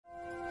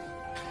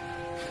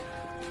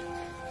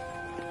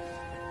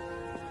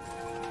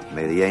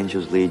May the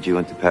angels lead you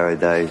into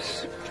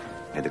paradise.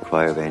 May the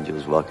choir of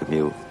angels welcome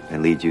you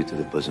and lead you to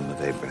the bosom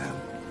of Abraham.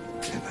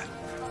 Amen.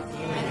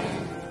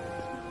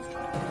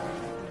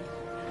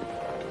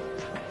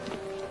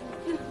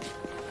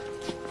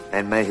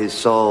 And may his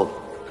soul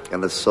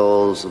and the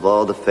souls of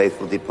all the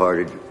faithful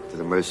departed to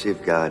the mercy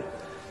of God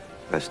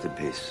rest in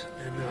peace.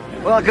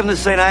 Amen. Welcome to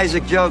St.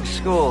 Isaac Jogues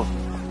School.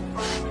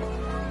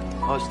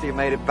 Most of you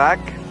made it back,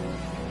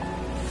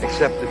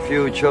 except a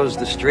few who chose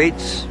the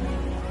streets.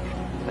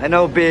 I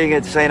know being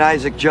at St.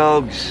 Isaac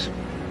Jogues,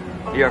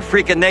 you're a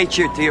freak of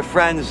nature to your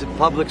friends in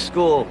public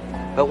school,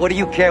 but what do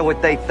you care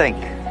what they think?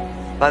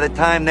 By the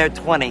time they're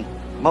 20,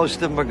 most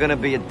of them are going to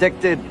be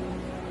addicted,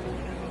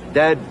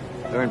 dead,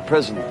 or in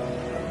prison,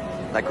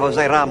 like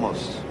Jose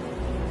Ramos.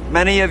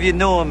 Many of you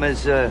knew him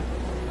as a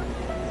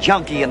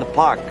junkie in the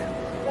park.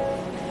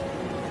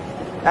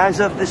 As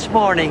of this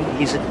morning,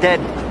 he's a dead,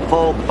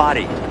 cold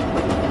body.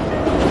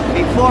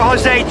 Before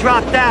Jose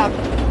dropped out,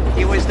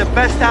 he was the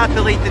best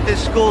athlete that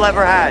this school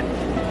ever had.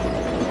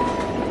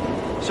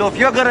 So if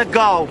you're gonna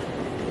go,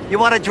 you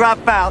want to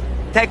drop out,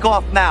 take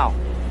off now.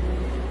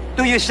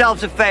 Do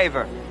yourselves a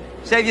favor.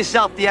 Save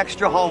yourself the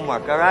extra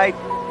homework, all right?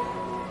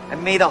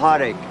 And me the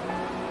heartache.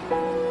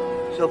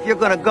 So if you're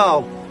gonna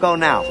go, go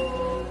now.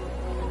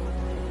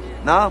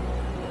 No?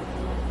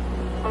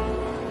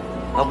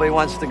 Nobody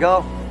wants to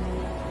go?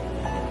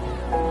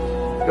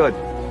 Good.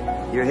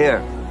 You're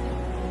here.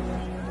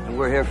 And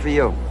we're here for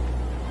you.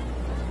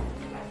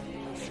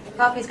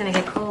 Coffee's gonna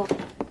get cold.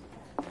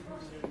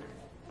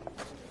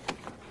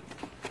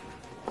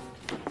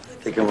 I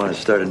think I want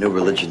to start a new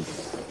religion.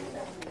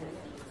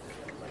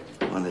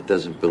 One that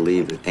doesn't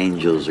believe that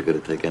angels are going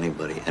to take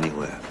anybody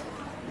anywhere.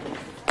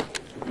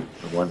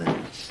 One that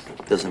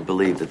doesn't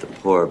believe that the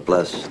poor are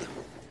blessed.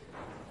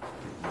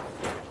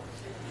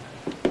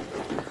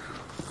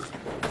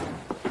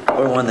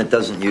 Or one that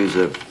doesn't use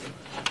a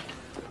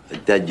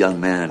dead young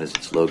man as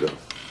its logo.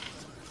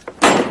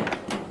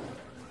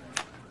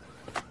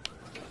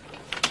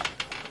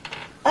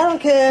 I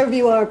don't care if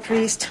you are a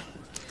priest.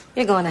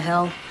 You're going to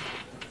hell.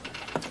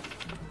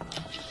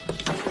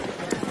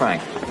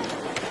 Frank,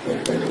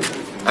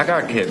 I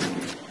got a kid.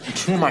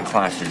 2 of my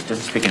classes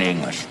doesn't speak any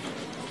English.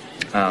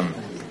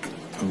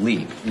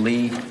 Lee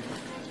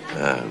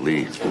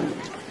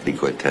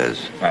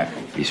Cortez. Right.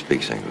 He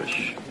speaks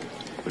English.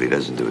 What he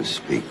doesn't do is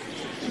speak.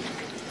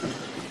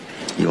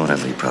 You won't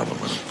have any problem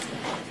with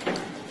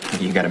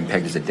him. You got him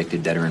pegged as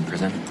addicted, dead, or in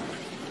prison?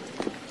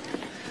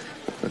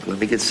 Look, let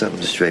me get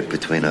something straight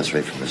between us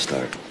right from the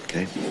start,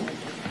 okay?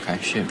 Okay,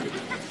 shoot.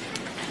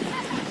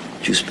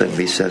 Did you spend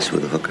recess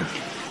with a hooker?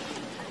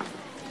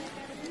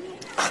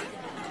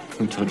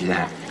 Who told you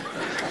that?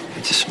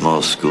 It's a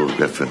small school,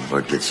 Griffin.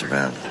 Word gets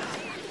around.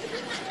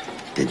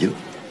 Did you?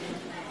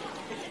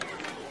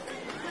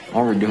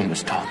 All we're doing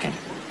was talking.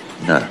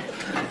 No.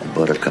 I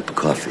bought her a cup of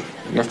coffee.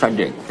 Yes, I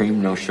did.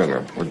 Cream, no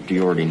sugar. Or do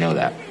you already know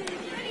that?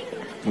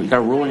 Well, you got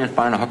a rule against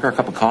buying a hooker a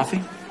cup of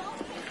coffee?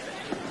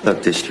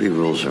 Look, there's 3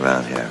 rules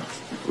around here.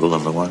 Rule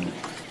number 1,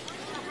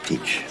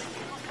 teach.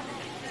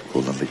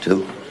 Rule number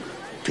 2,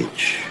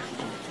 teach.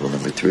 Rule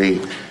number 3,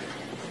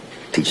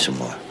 teach some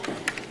more.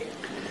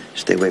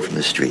 Stay away from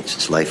the streets.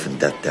 It's life and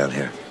death down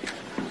here.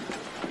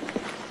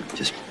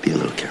 Just be a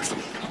little careful.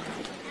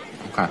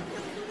 Okay.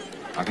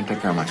 I can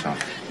take care of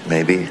myself.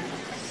 Maybe.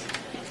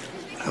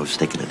 I was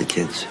thinking of the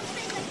kids.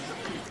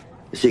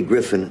 You see,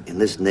 Griffin, in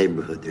this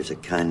neighborhood, there's a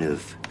kind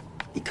of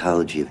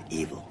ecology of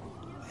evil.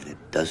 And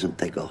it doesn't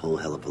take a whole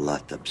hell of a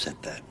lot to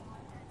upset that.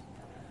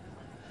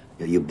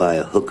 You buy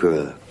a hooker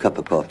a cup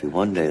of coffee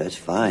one day, that's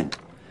fine.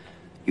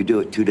 You do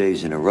it 2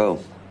 days in a row.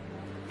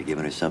 You're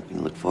giving her something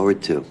to look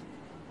forward to.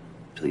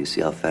 Till you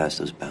see how fast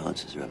those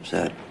balances are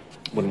upset.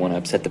 Wouldn't want to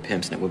upset the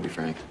pimps, and it would be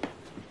Frank.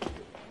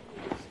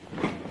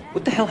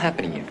 What the hell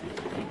happened to you?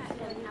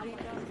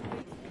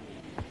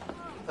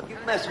 If you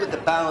mess with the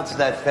balance of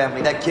that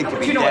family, that kid could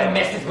be You know dead. what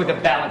messes with the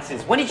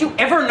balances? When did you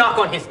ever knock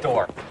on his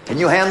door? Can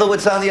you handle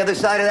what's on the other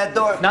side of that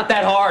door? Not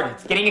that hard.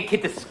 It's getting a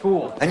kid to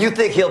school. And you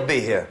think he'll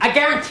be here? I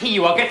guarantee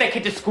you I'll get that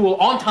kid to school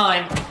on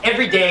time,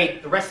 every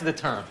day, the rest of the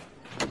term.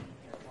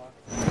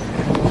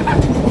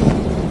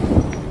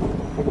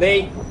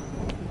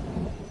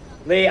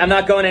 Lee, I'm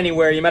not going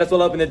anywhere. You might as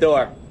well open the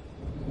door.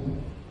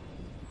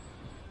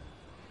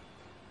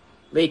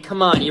 Lee,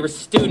 come on. You're a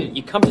student.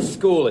 You come to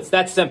school. It's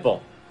that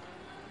simple.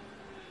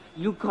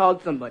 You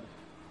called somebody.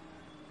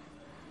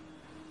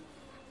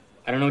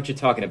 I don't know what you're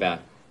talking about.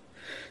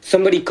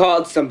 Somebody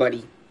called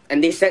somebody,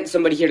 and they sent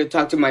somebody here to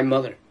talk to my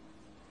mother.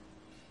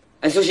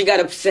 And so she got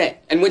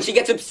upset. And when she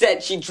gets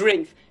upset, she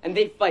drinks, and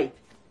they fight.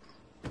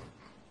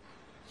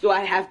 So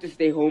I have to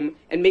stay home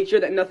and make sure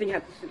that nothing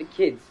happens to the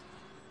kids.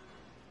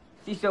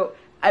 See, so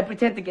I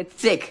pretend to get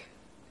sick.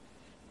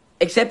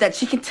 Except that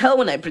she can tell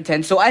when I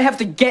pretend, so I have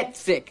to get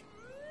sick.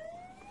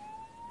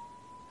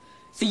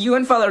 See, you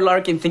and Father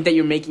Larkin think that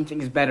you're making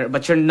things better,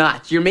 but you're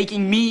not. You're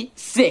making me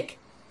sick.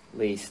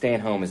 Lee,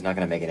 staying home is not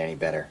going to make it any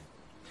better.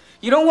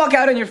 You don't walk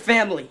out on your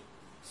family.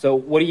 So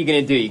what are you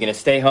going to do? You going to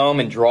stay home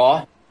and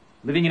draw?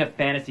 Living in a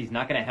fantasy is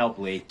not going to help,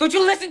 Lee. Don't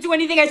you listen to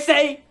anything I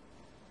say?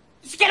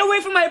 Just get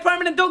away from my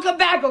apartment and don't come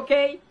back,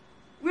 okay?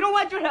 We don't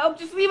want your help.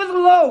 Just leave us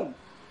alone.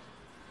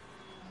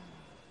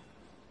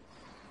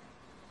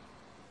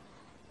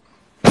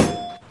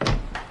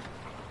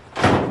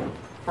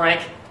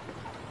 Frank,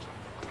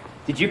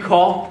 did you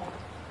call?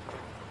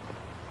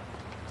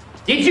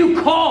 Did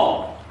you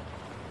call?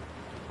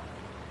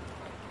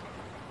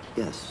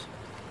 Yes.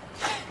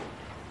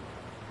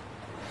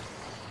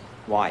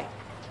 Why?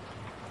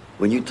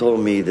 When you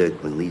told me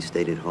that when Lee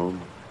stayed at home,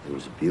 there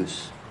was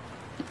abuse,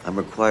 I'm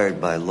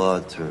required by law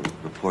to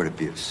report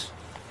abuse.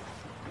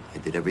 I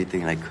did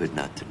everything I could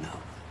not to know.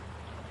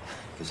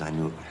 Because I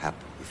knew it would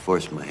happen. You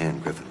forced my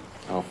hand, Griffin.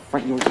 Oh,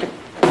 Frank,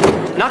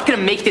 you're not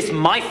gonna make this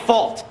my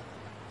fault.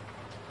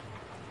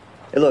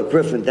 Hey, look,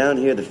 Griffin, down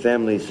here, the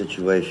family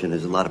situation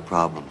is a lot of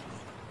problems.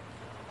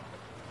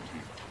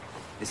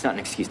 It's not an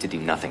excuse to do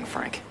nothing,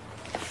 Frank.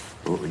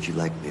 What would you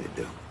like me to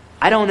do?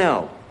 I don't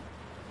know.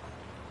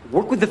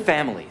 Work with the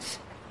families.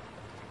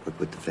 Work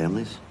with the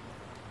families?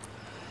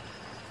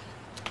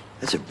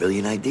 That's a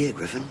brilliant idea,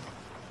 Griffin.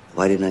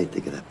 Why didn't I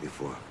think of that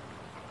before?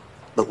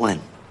 But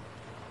when?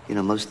 You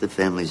know, most of the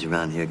families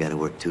around here gotta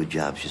work 2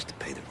 jobs just to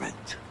pay the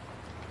rent.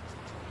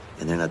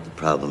 And they're not the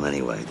problem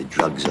anyway. The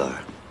drugs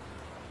are.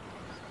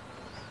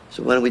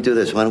 So why don't we do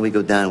this? Why don't we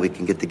go down and we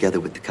can get together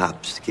with the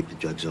cops to keep the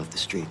drugs off the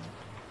street?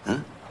 Huh?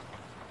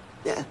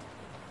 Yeah.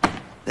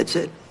 That's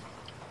it.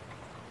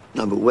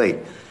 No, but wait.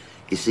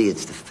 You see,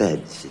 it's the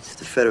feds. It's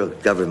the federal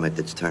government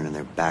that's turning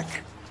their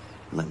back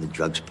and letting the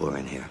drugs pour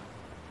in here.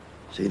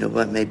 So you know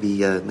what?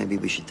 Maybe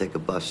we should take a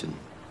bus and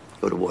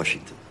go to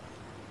Washington.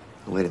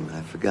 Oh, wait a minute,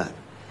 I forgot.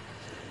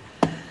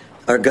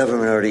 Our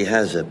government already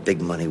has a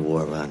big money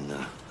war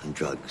on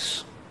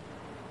drugs.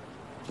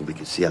 So we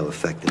can see how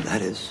effective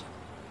that is.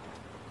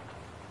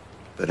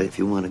 But if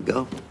you want to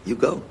go, you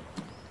go.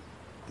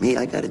 Me,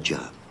 I got a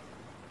job.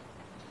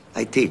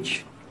 I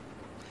teach.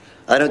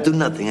 I don't do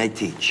nothing, I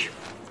teach.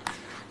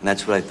 And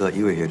that's what I thought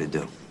you were here to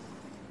do.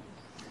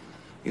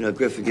 You know,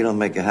 Griffin, you don't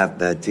make a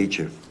half-bad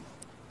teacher.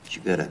 But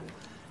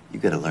you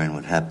gotta learn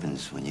what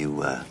happens when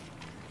you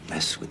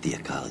mess with the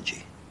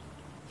ecology.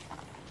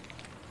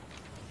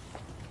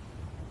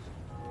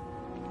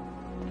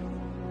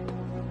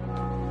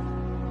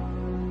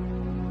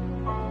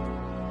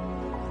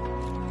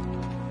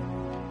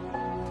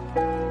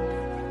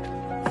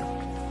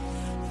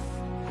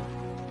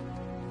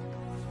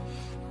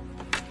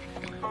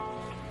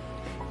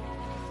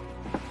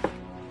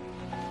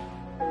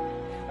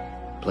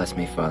 Bless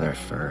me, Father,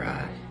 for,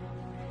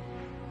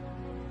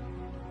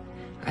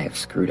 I have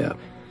screwed up.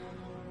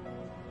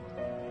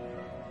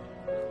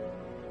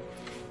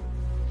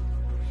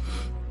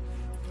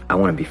 I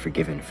want to be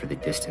forgiven for the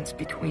distance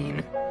between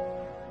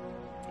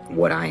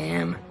what I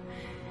am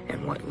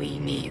and what Lee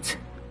needs.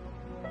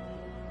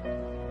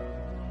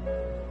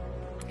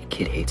 The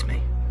kid hates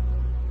me.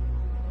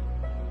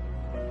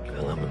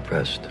 Well, I'm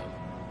impressed.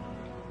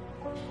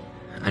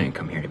 I didn't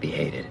come here to be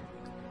hated.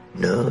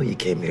 No, you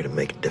came here to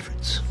make a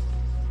difference.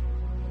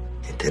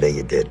 And today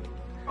you did.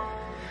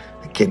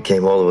 The kid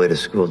came all the way to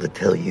school to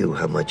tell you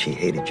how much he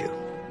hated you.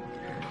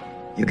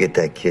 You get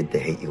that kid to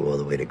hate you all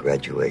the way to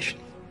graduation.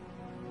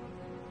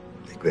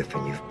 Hey,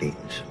 Griffin, you've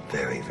beaten some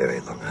very, very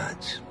long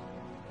odds.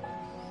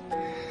 Who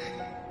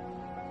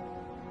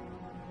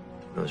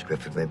knows,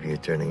 Griffin, maybe you're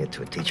turning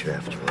into a teacher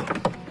after all.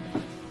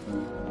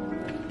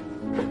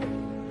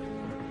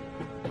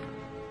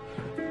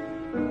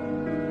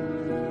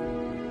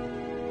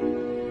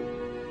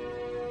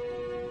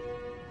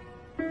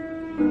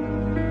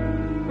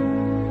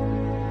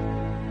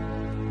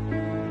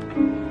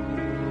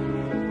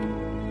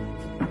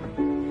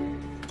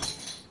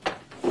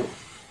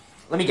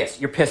 Let me guess,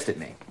 you're pissed at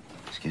me.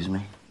 Excuse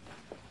me?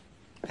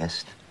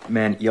 Pissed?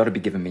 Man, you ought to be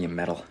giving me a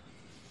medal.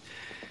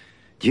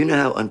 Do you know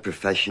how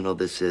unprofessional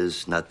this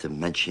is, not to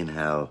mention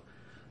how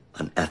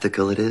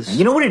unethical it is?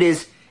 You know what it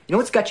is? You know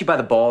what's got you by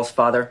the balls,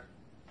 Father?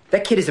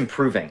 That kid is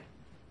improving.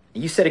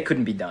 You said it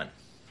couldn't be done.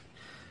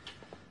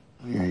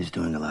 Yeah, he's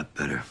doing a lot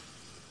better.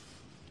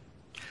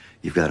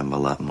 You've got him a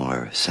lot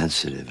more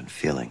sensitive and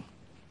feeling.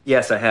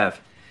 Yes, I have.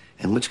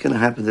 And what's going to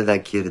happen to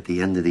that kid at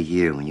the end of the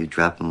year when you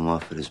drop him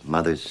off at his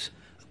mother's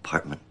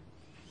apartment?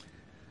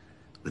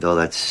 With all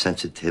that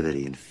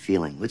sensitivity and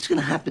feeling, what's going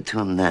to happen to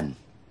him then?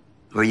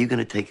 Or are you going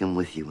to take him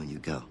with you when you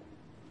go?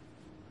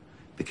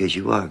 Because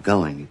you are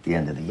going at the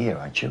end of the year,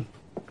 aren't you?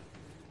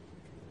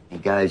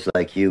 And guys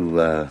like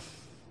you,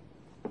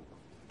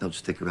 don't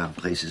stick around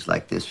places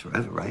like this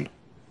forever, right?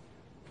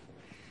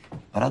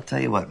 But I'll tell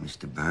you what,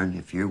 Mr. Byrne,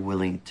 if you're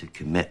willing to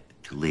commit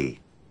to Lee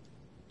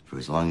for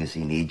as long as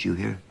he needs you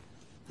here,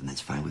 then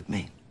that's fine with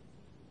me.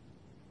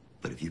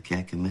 But if you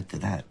can't commit to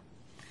that,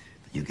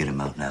 then you get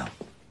him out now.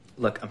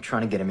 Look, I'm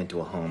trying to get him into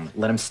a home.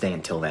 Let him stay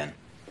until then.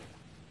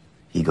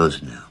 He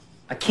goes now.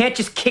 I can't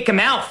just kick him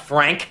out,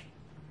 Frank.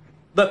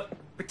 Look,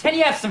 pretend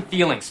you have some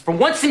feelings. For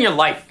once in your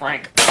life,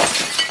 Frank.